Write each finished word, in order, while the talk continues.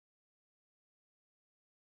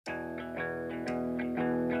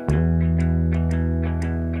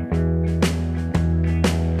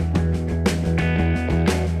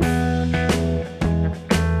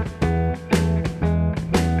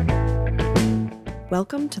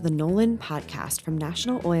Welcome to the Nolan podcast from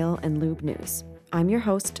National Oil and Lube News. I'm your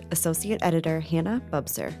host, Associate Editor Hannah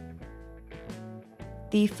Bubser.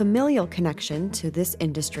 The familial connection to this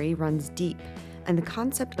industry runs deep, and the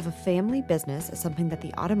concept of a family business is something that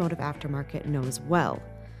the automotive aftermarket knows well.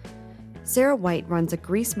 Sara White runs a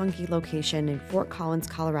Grease Monkey location in Fort Collins,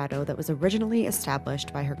 Colorado that was originally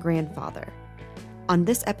established by her grandfather. On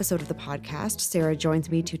this episode of the podcast, Sara joins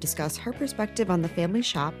me to discuss her perspective on the family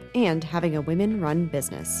shop and having a women-run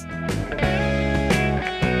business.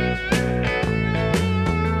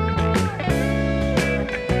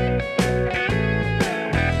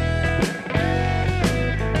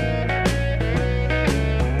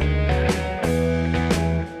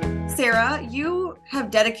 Sara, you have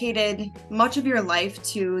dedicated much of your life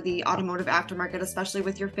to the automotive aftermarket, especially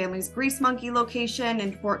with your family's Grease Monkey location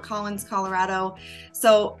in Fort Collins, Colorado.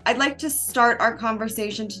 So I'd like to start our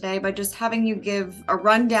conversation today by just having you give a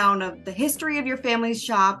rundown of the history of your family's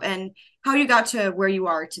shop and how you got to where you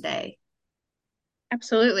are today.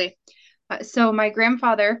 Absolutely. So my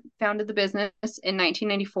grandfather founded the business in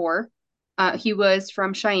 1994. He was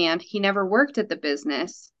from Cheyenne. He never worked at the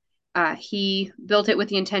business. He built it with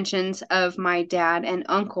the intentions of my dad and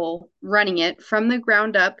uncle running it from the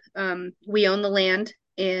ground up. We own the land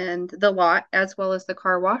and the lot, as well as the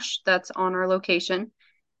car wash that's on our location.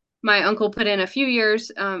 My uncle put in a few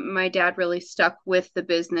years. My dad really stuck with the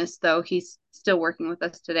business, though he's still working with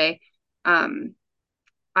us today.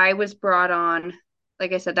 I was brought on,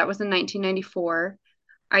 like I said, that was in 1994.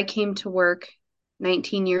 I came to work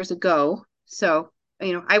 19 years ago. So,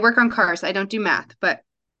 I work on cars. I don't do math, but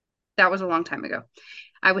that was a long time ago.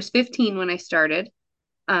 I was 15 when I started.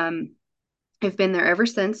 I've been there ever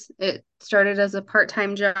since. It started as a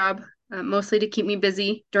part-time job, mostly to keep me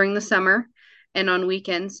busy during the summer and on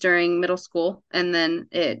weekends during middle school. And then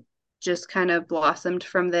it just kind of blossomed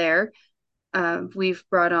from there. We've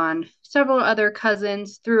brought on several other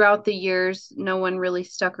cousins throughout the years. No one really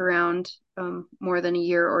stuck around more than a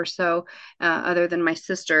year or so, other than my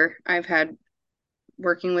sister. I've had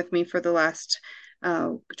working with me for the last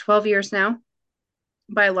 12 years now,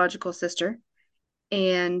 biological sister.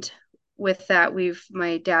 And with that,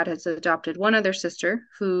 my dad has adopted one other sister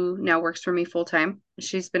who now works for me full time.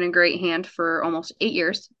 She's been a great hand for almost 8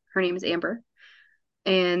 years. Her name is Amber.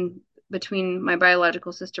 And between my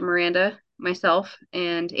biological sister Miranda, myself,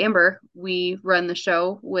 and Amber, we run the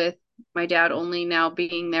show with my dad only now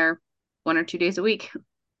being there 1 or 2 days a week.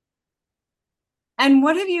 And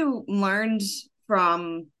what have you learned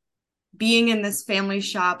from being in this family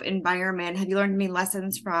shop environment? Have you learned any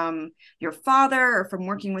lessons from your father or from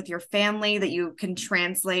working with your family that you can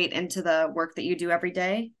translate into the work that you do every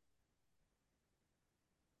day?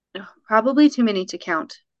 Probably too many to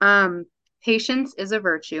count. Patience is a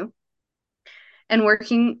virtue, and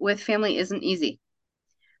working with family isn't easy.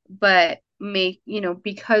 But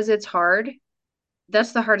because it's hard,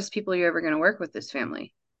 that's the hardest people you're ever going to work with, this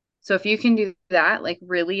family. So if you can do that, like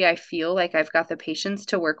really, I feel like I've got the patience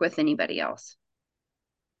to work with anybody else.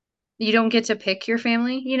 You don't get to pick your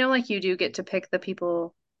family, like you do get to pick the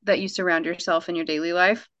people that you surround yourself in your daily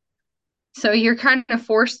life. So you're kind of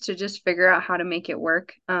forced to just figure out how to make it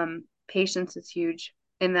work. Patience is huge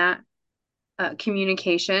in that.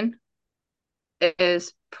 Communication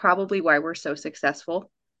is probably why we're so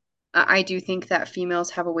successful. I do think that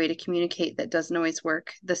females have a way to communicate that doesn't always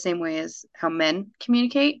work the same way as how men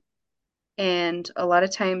communicate. And a lot of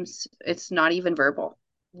times it's not even verbal.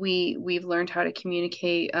 We've learned how to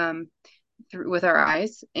communicate with our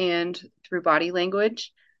eyes and through body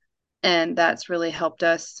language. And that's really helped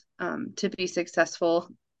us to be successful.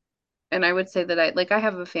 And I would say that I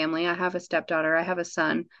have a family, I have a stepdaughter, I have a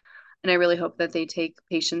son, and I really hope that they take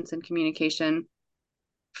patience and communication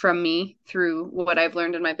from me through what I've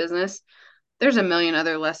learned in my business. There's a million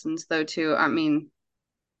other lessons though too. I mean,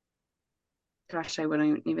 gosh, I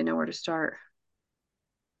wouldn't even know where to start.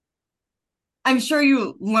 I'm sure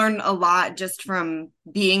you learn a lot just from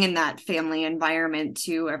being in that family environment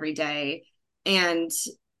too every day. And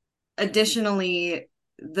additionally,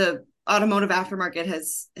 the automotive aftermarket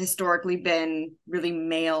has historically been really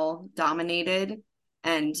male dominated.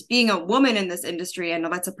 And being a woman in this industry, I know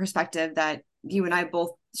that's a perspective that you and I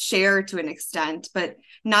both share to an extent, but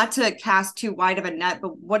not to cast too wide of a net.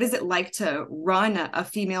 But what is it like to run a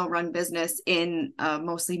female run business in a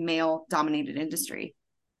mostly male dominated industry?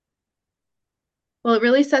 Well, it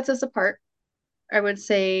really sets us apart. I would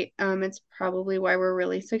say it's probably why we're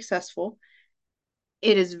really successful.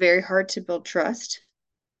 It is very hard to build trust.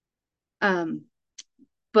 Um,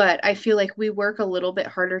 but I feel like we work a little bit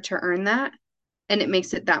harder to earn that, and it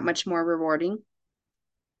makes it that much more rewarding.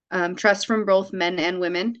 Trust from both men and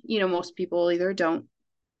women. Most people either don't,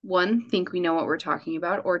 one, think we know what we're talking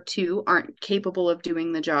about, or two, aren't capable of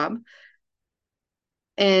doing the job.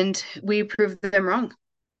 And we prove them wrong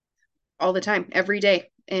all the time, every day.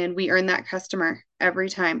 And we earn that customer every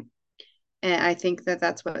time. And I think that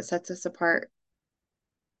that's what sets us apart.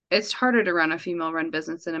 It's harder to run a female run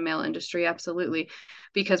business in a male industry, absolutely,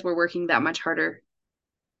 because we're working that much harder,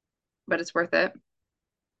 but it's worth it.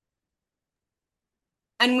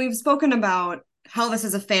 And we've spoken about how this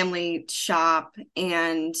is a family shop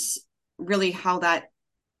and really how that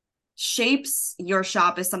shapes your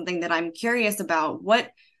shop is something that I'm curious about.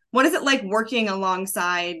 What is it like working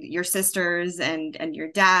alongside your sisters and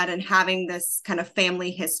your dad and having this kind of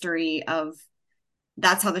family history of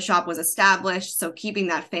that's how the shop was established, so keeping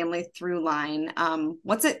that family through line.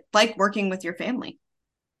 What's it like working with your family?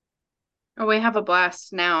 Oh, we have a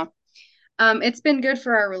blast now. It's been good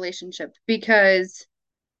for our relationship because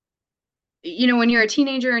when you're a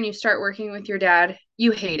teenager and you start working with your dad,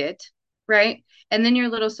 you hate it, right? And then your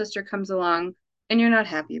little sister comes along and you're not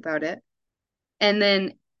happy about it. And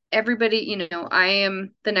then everybody, I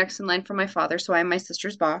am the next in line for my father, so I'm my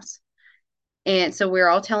sister's boss. And so we're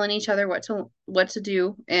all telling each other what to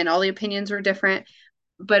do, and all the opinions are different.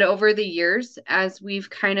 But over the years, as we've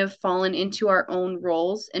kind of fallen into our own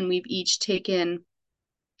roles and we've each taken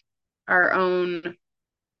our own,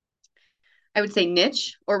 I would say,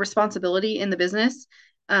 niche or responsibility in the business,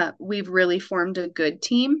 we've really formed a good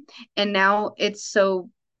team. And now it's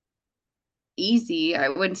so easy. I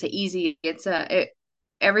wouldn't say easy.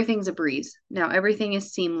 Everything's a breeze. Now everything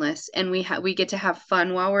is seamless, and we get to have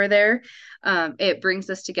fun while we're there. It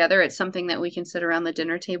brings us together. It's something that we can sit around the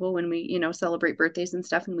dinner table when we, celebrate birthdays and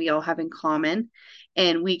stuff, and we all have in common,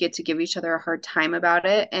 and we get to give each other a hard time about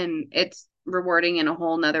it. And it's rewarding in a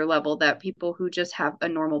whole nother level that people who just have a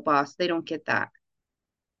normal boss, they don't get that.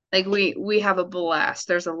 Like we have a blast.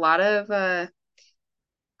 There's a lot of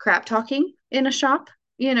crap talking in a shop,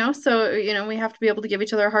 so we have to be able to give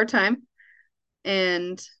each other a hard time.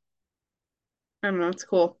 And I don't know, it's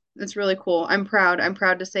cool. It's really cool. I'm proud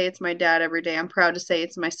to say it's my dad every day. I'm proud to say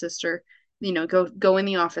it's my sister. Go in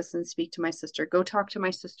the office and speak to my sister. Go talk to my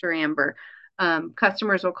sister Amber.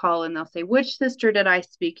 Customers will call and they'll say, which sister did I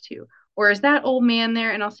speak to? Or is that old man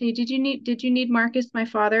there? And I'll say, did you need Marcus, my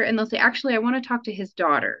father? And they'll say, actually, I want to talk to his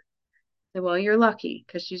daughter. I say, well, you're lucky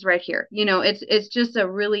because she's right here. It's just a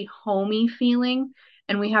really homey feeling,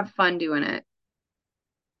 and we have fun doing it.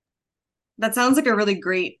 That sounds like a really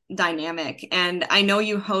great dynamic. And I know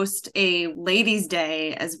you host a ladies'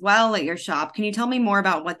 day as well at your shop. Can you tell me more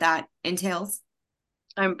about what that entails?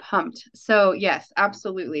 I'm pumped. So yes,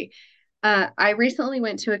 absolutely. I recently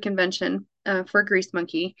went to a convention for Grease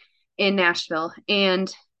Monkey in Nashville,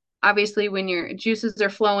 and obviously, when your juices are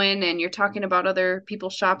flowing and you're talking about other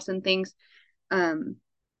people's shops and things, um,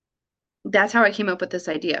 that's how I came up with this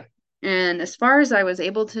idea. And as far as I was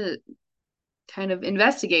able to kind of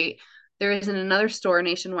investigate, there isn't another store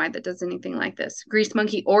nationwide that does anything like this, Grease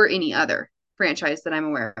Monkey or any other franchise that I'm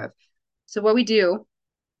aware of. So what we do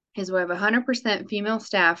is we have 100% female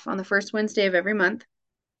staff on the first Wednesday of every month.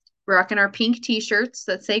 We're rocking our pink t-shirts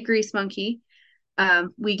that say Grease Monkey.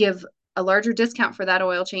 We give a larger discount for that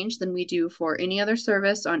oil change than we do for any other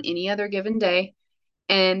service on any other given day.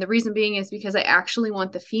 And the reason being is because I actually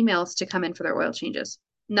want the females to come in for their oil changes,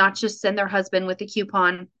 not just send their husband with a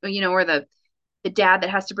coupon, or the dad that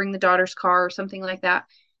has to bring the daughter's car or something like that.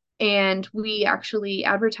 And we actually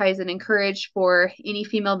advertise and encourage for any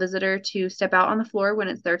female visitor to step out on the floor when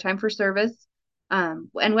it's their time for service. And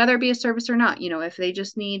whether it be a service or not, if they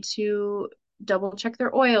just need to double check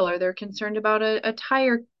their oil, or they're concerned about a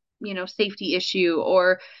tire, safety issue,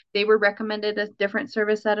 or they were recommended a different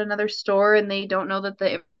service at another store and they don't know that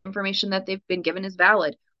the information that they've been given is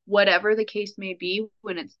valid. Whatever the case may be,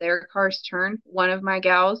 when it's their car's turn, one of my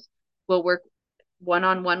gals will work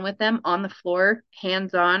one-on-one with them on the floor,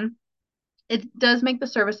 hands-on. It does make the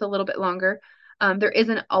service a little bit longer. There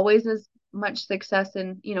isn't always as much success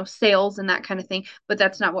in, sales and that kind of thing, but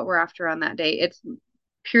that's not what we're after on that day. It's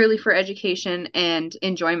purely for education and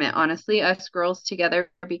enjoyment, honestly, us girls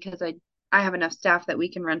together, because I have enough staff that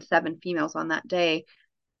we can run 7 females on that day.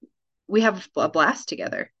 We have a blast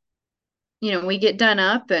together. We get done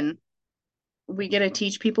up and we get to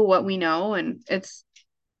teach people what we know, and it's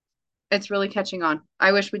really catching on.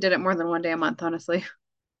 I wish we did it more than one day a month, honestly.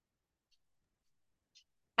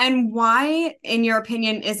 And why, in your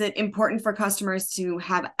opinion, is it important for customers to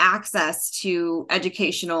have access to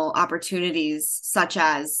educational opportunities such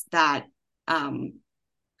as that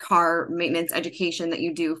car maintenance education that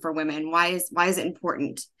you do for women? Why is it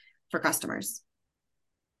important for customers?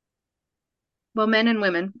 Well, men and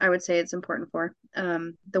women, I would say it's important for.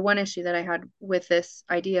 The one issue that I had with this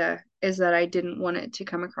idea is that I didn't want it to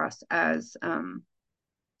come across as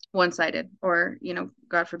one-sided or,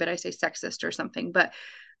 God forbid I say sexist or something, but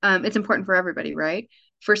it's important for everybody, right?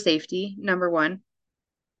 For safety, number one,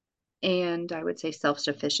 and I would say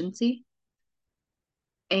self-sufficiency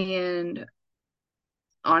and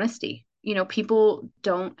honesty. People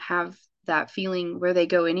don't have that feeling where they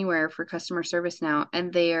go anywhere for customer service now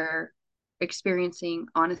and they're experiencing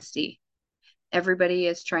honesty. Everybody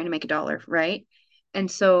is trying to make a dollar, right? And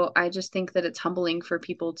so I just think that it's humbling for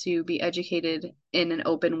people to be educated in an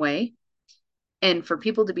open way and for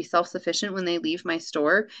people to be self-sufficient when they leave my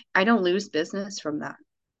store. I don't lose business from that.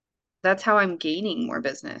 That's how I'm gaining more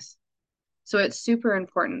business. So it's super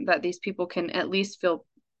important that these people can at least feel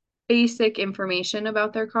basic information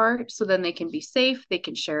about their car so then they can be safe, they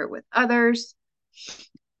can share it with others.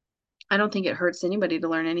 I don't think it hurts anybody to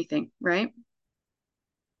learn anything, right?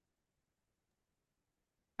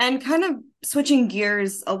 And kind of switching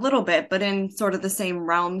gears a little bit, but in sort of the same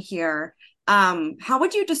realm here, how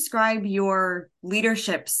would you describe your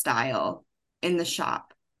leadership style in the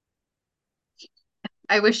shop?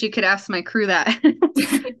 I wish you could ask my crew that.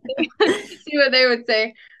 See what they would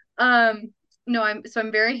say. No,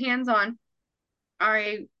 I'm very hands-on.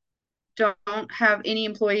 I don't have any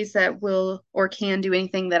employees that will or can do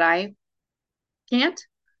anything that I can't.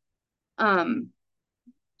 Um,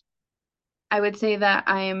 I would say that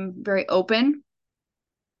I am very open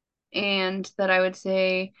and that I would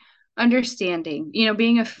say understanding.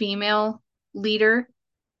 Being a female leader,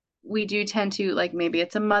 we do tend to like maybe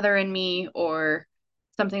it's a mother in me or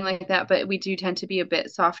something like that, but we do tend to be a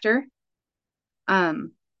bit softer.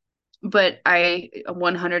 Um, but I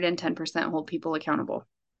 110% hold people accountable.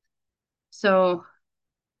 So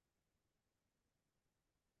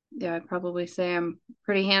yeah, I'd probably say I'm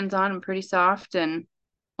pretty hands-on and pretty soft and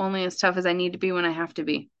only as tough as I need to be when I have to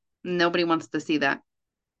be. Nobody wants to see that.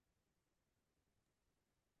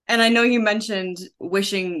 And I know you mentioned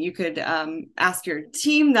wishing you could ask your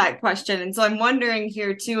team that question. And so I'm wondering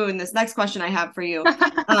here too, in this next question I have for you.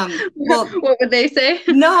 Well, What would they say?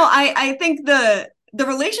 no, I think the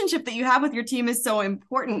relationship that you have with your team is so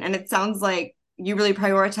important. And it sounds like you really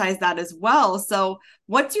prioritize that as well. So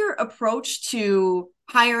what's your approach to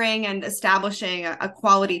hiring and establishing a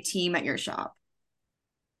quality team at your shop?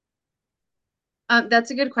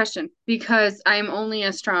 That's a good question because I'm only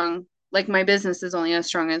as strong, like my business is only as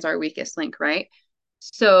strong as our weakest link, right?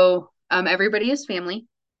 So everybody is family.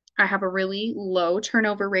 I have a really low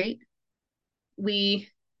turnover rate. We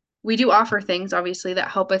we do offer things obviously that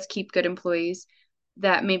help us keep good employees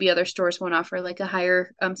that maybe other stores won't offer, like a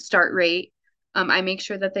higher start rate. I make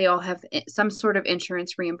sure that they all have some sort of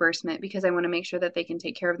insurance reimbursement because I want to make sure that they can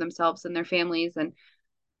take care of themselves and their families. And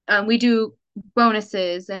we do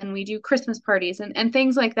bonuses and we do Christmas parties and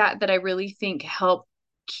things like that that I really think help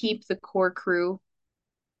keep the core crew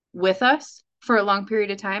with us for a long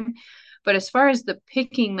period of time. But as far as the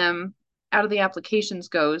picking them out of the applications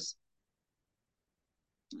goes,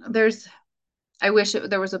 there's I wish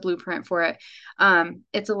there was a blueprint for it.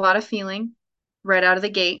 It's a lot of feeling right out of the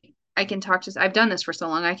gate. I've done this for so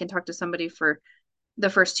long. I can talk to somebody for the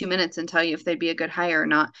first 2 minutes and tell you if they'd be a good hire or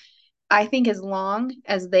not. I think as long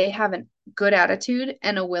as they have a good attitude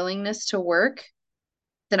and a willingness to work,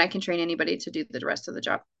 then I can train anybody to do the rest of the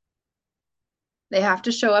job. They have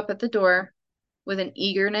to show up at the door with an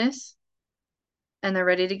eagerness and they're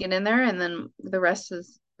ready to get in there and then the rest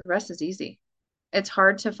is easy. It's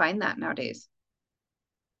hard to find that nowadays.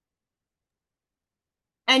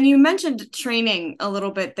 And you mentioned training a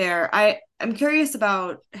little bit there. I'm curious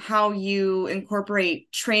about how you incorporate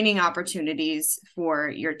training opportunities for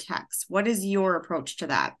your techs. What is your approach to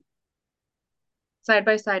that? Side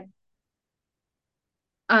by side.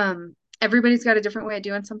 Everybody's got a different way of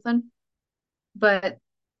doing something, but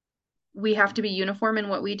we have to be uniform in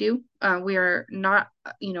what we do. We are not,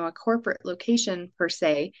 a corporate location per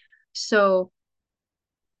se. So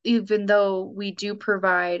even though we do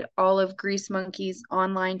provide all of Grease Monkey's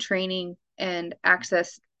online training and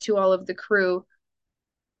access to all of the crew,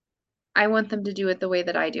 I want them to do it the way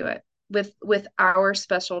that I do it with our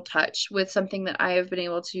special touch, with something that I have been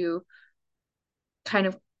able to kind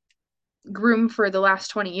of groom for the last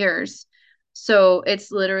 20 years. So it's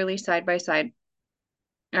literally side by side.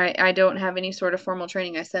 I don't have any sort of formal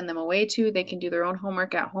training I send them away to. They can do their own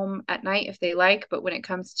homework at home at night if they like. But when it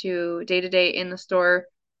comes to day to day in the store,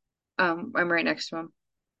 I'm right next to them,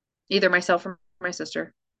 either myself or my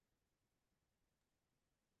sister.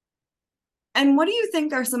 And what do you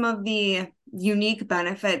think are some of the unique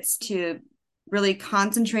benefits to really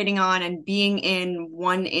concentrating on and being in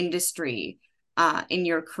one industry in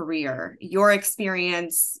your career, your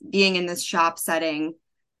experience being in this shop setting?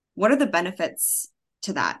 What are the benefits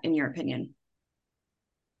to that, in your opinion?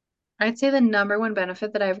 I'd say the number one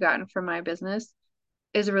benefit that I've gotten from my business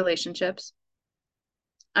is relationships.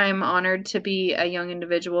 I'm honored to be a young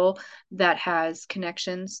individual that has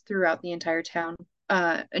connections throughout the entire town,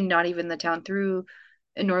 and not even the town, through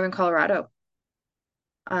in northern Colorado.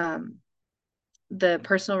 Um, the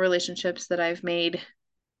personal relationships that I've made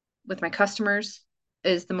with my customers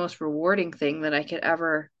is the most rewarding thing that I could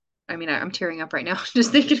ever. I mean, I'm tearing up right now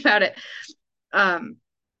just thinking about it. Um,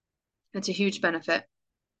 it's a huge benefit.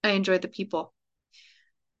 I enjoy the people.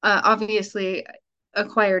 Obviously,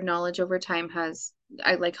 acquired knowledge over time has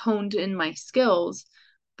I like honed in my skills,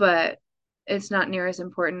 but it's not near as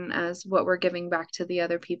important as what we're giving back to the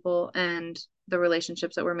other people and the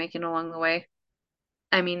relationships that we're making along the way.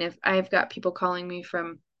 I mean, if I've got people calling me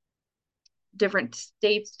from different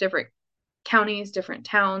states, different counties, different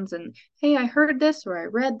towns, and hey, I heard this or I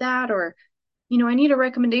read that, or I need a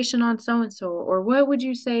recommendation on so and so, or what would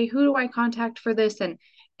you say? Who do I contact for this?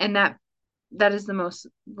 And that is the most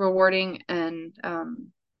rewarding and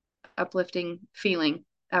uplifting feeling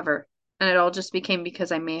ever. And it all just became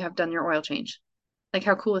because I may have done your oil change. Like,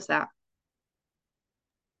 how cool is that?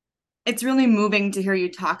 It's really moving to hear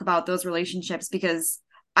you talk about those relationships because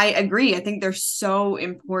I agree. I think they're so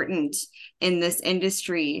important in this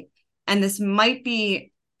industry. And this might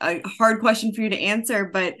be a hard question for you to answer,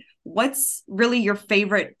 but what's really your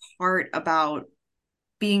favorite part about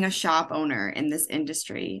being a shop owner in this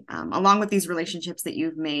industry, along with these relationships that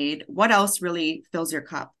you've made? What else really fills your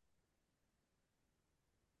cup?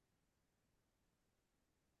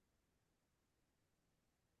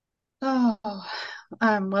 Oh,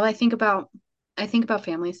 well, I think about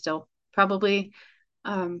family still. Probably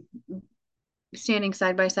um, standing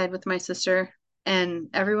side by side with my sister and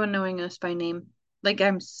everyone knowing us by name. Like,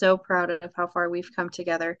 I'm so proud of how far we've come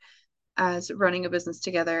together as running a business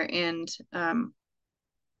together, and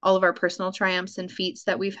all of our personal triumphs and feats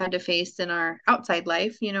that we've had to face in our outside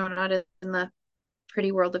life, not in the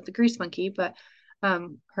pretty world of the grease monkey, but her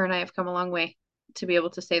and I have come a long way to be able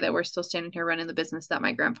to say that we're still standing here running the business that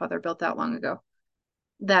my grandfather built that long ago.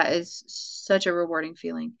 That is such a rewarding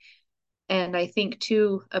feeling. And I think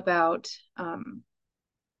too about, I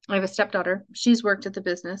have a stepdaughter. She's worked at the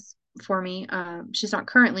business for me. She's not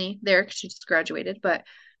currently there because she just graduated, but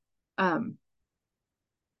um,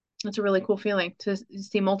 it's a really cool feeling to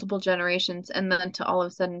see multiple generations and then to all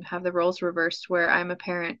of a sudden have the roles reversed where I'm a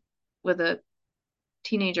parent with a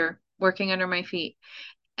teenager working under my feet.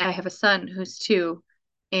 I have a son who's 2,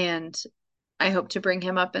 and I hope to bring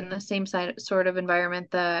him up in the same sort of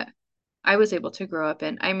environment that I was able to grow up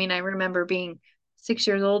in. I mean, I remember being 6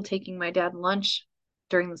 years old, taking my dad lunch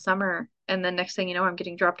during the summer, and then next thing you know, I'm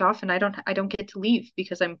getting dropped off, and I don't get to leave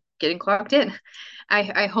because I'm getting clocked in.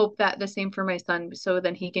 I hope that the same for my son, so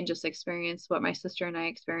then he can just experience what my sister and I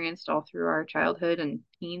experienced all through our childhood and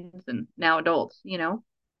teens and now adults.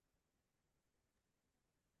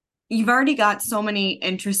 You've already got so many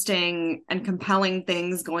interesting and compelling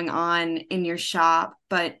things going on in your shop,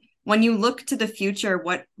 but when you look to the future,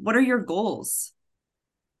 what are your goals?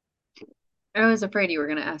 I was afraid you were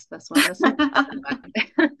going to ask this one. This is a hard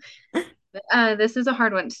one. This is a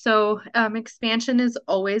hard one. So, expansion is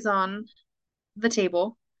always on the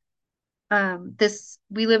table.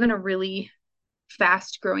 We live in a really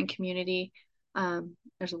fast growing community.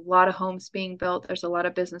 There's a lot of homes being built. There's a lot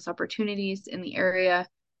of business opportunities in the area.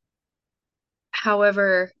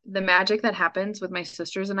 However, the magic that happens with my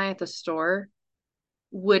sisters and I at the store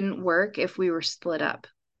wouldn't work if we were split up.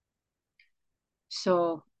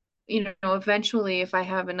 So, eventually, if I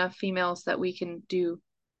have enough females that we can do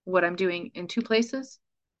what I'm doing in 2 places,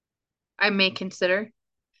 I may consider.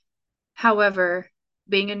 However,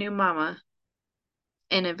 being a new mama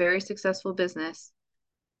in a very successful business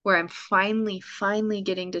where I'm finally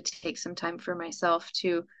getting to take some time for myself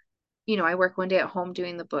to, I work one day at home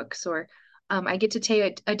doing the books, or I get to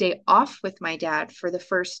take a day off with my dad for the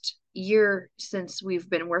first year since we've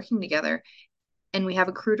been working together, and we have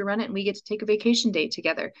a crew to run it, and we get to take a vacation day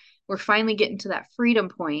together. We're finally getting to that freedom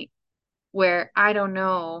point where I don't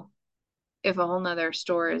know if a whole nother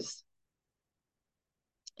store is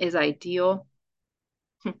ideal.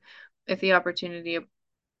 If the opportunity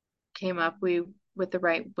came up, we, with the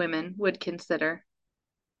right women, would consider.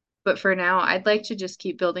 But for now, I'd like to just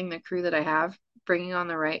keep building the crew that I have, bringing on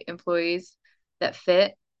the right employees that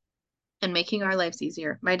fit, and making our lives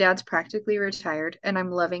easier. My dad's practically retired, and I'm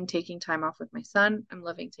loving taking time off with my son. I'm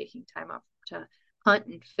loving taking time off to hunt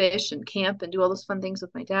and fish and camp and do all those fun things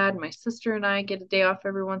with my dad. And my sister and I get a day off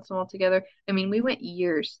every once in a while together. I mean, we went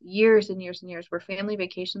years and years and years where family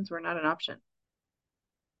vacations were not an option.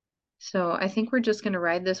 So I think we're just going to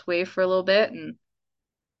ride this wave for a little bit, and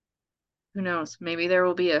who knows, maybe there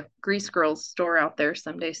will be a Grease Girls store out there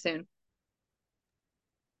someday soon.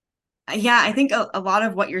 Yeah, I think a lot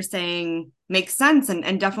of what you're saying makes sense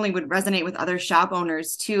and definitely would resonate with other shop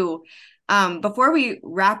owners too. Before we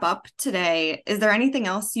wrap up today, is there anything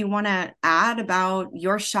else you want to add about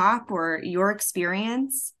your shop or your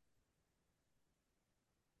experience?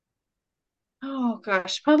 Oh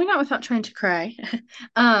gosh, probably not without trying to cry.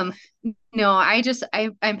 Um, no,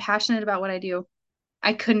 I'm passionate about what I do.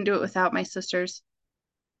 I couldn't do it without my sisters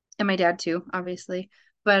and my dad too, obviously.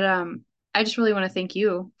 But I just really want to thank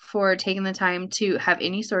you for taking the time to have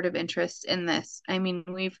any sort of interest in this. I mean,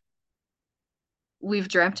 we've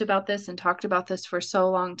dreamt about this and talked about this for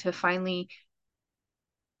so long to finally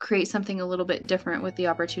create something a little bit different with the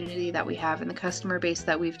opportunity that we have and the customer base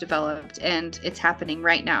that we've developed, and it's happening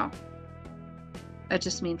right now. It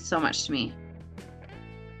just means so much to me.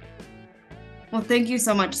 Well, thank you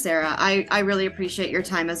so much, Sara. I really appreciate your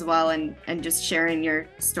time as well and just sharing your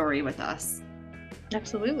story with us.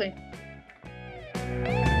 Absolutely.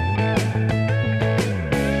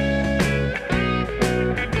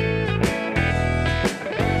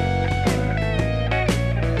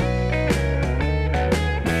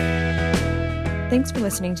 Thanks for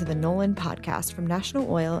listening to the Nolan podcast from National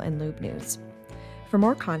Oil and Lube News. For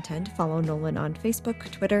more content, follow Nolan on Facebook,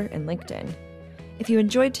 Twitter, and LinkedIn. If you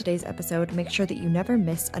enjoyed today's episode, make sure that you never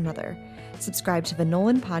miss another. Subscribe to the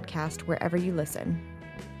Nolan podcast wherever you listen.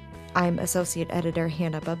 I'm Associate Editor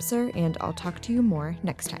Hannah Bubser, and I'll talk to you more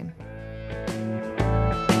next time.